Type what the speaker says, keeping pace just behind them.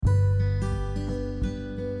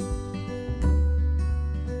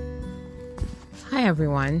Hi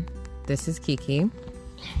everyone, this is Kiki.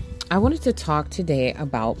 I wanted to talk today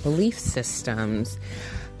about belief systems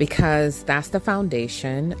because that's the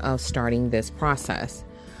foundation of starting this process.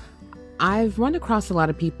 I've run across a lot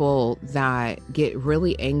of people that get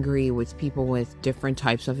really angry with people with different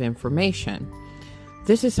types of information.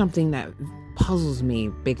 This is something that puzzles me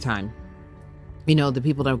big time. You know, the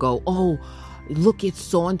people that go, oh, look, it's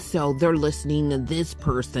so-and-so, they're listening to this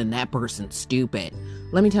person, that person's stupid.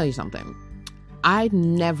 Let me tell you something. I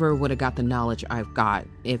never would have got the knowledge I've got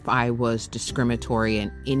if I was discriminatory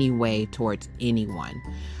in any way towards anyone.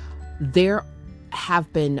 There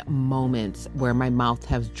have been moments where my mouth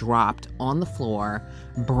has dropped on the floor,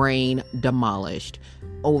 brain demolished,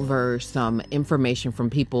 over some information from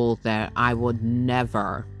people that I would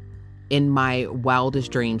never, in my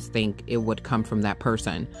wildest dreams, think it would come from that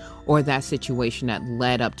person, or that situation that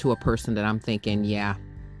led up to a person that I'm thinking, yeah,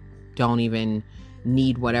 don't even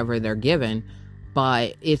need whatever they're given.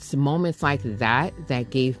 But it's moments like that that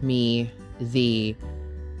gave me the,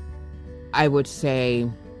 I would say,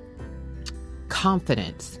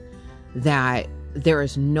 confidence that there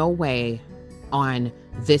is no way on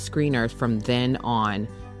this green earth from then on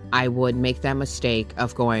I would make that mistake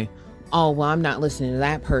of going, oh, well, I'm not listening to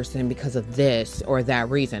that person because of this or that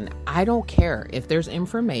reason. I don't care if there's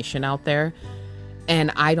information out there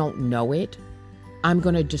and I don't know it. I'm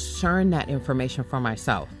going to discern that information for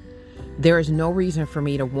myself. There is no reason for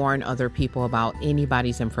me to warn other people about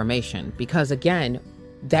anybody's information because, again,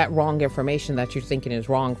 that wrong information that you're thinking is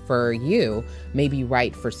wrong for you may be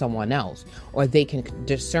right for someone else, or they can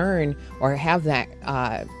discern or have that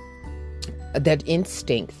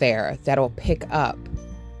instinct there that'll pick up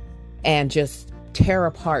and just tear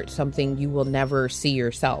apart something you will never see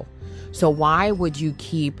yourself. So why would you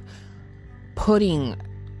keep putting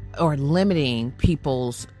or limiting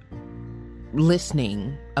people's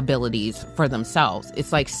listening abilities for themselves?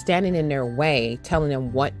 It's like standing in their way, telling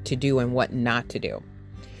them what to do and what not to do.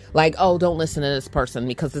 Like, oh, don't listen to this person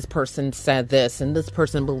because this person said this and this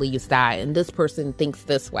person believes that and this person thinks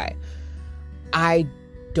this way. I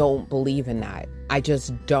don't believe in that. I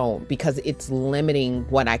just don't, because it's limiting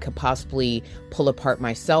what I could possibly pull apart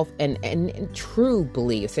myself and in true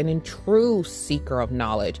beliefs and in true seeker of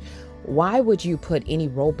knowledge. Why would you put any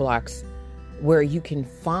roadblocks where you can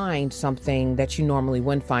find something that you normally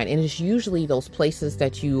wouldn't find? And it's usually those places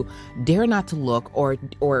that you dare not to look or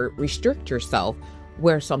restrict yourself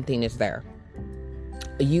where something is there.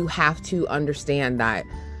 You have to understand that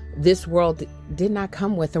this world did not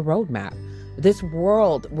come with a roadmap. This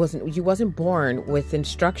world you wasn't born with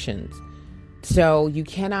instructions. So you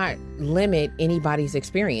cannot limit anybody's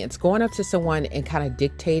experience. Going up to someone and kind of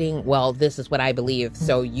dictating, well, this is what I believe,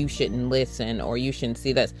 so you shouldn't listen or you shouldn't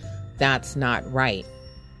see this. That's not right.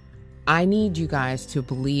 I need you guys to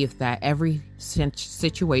believe that every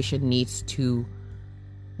situation needs to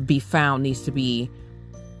be found, needs to be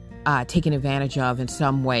taken advantage of in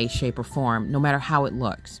some way, shape, or form, no matter how it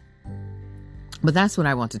looks. But that's what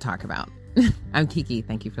I want to talk about. I'm Kiki.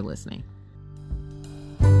 Thank you for listening.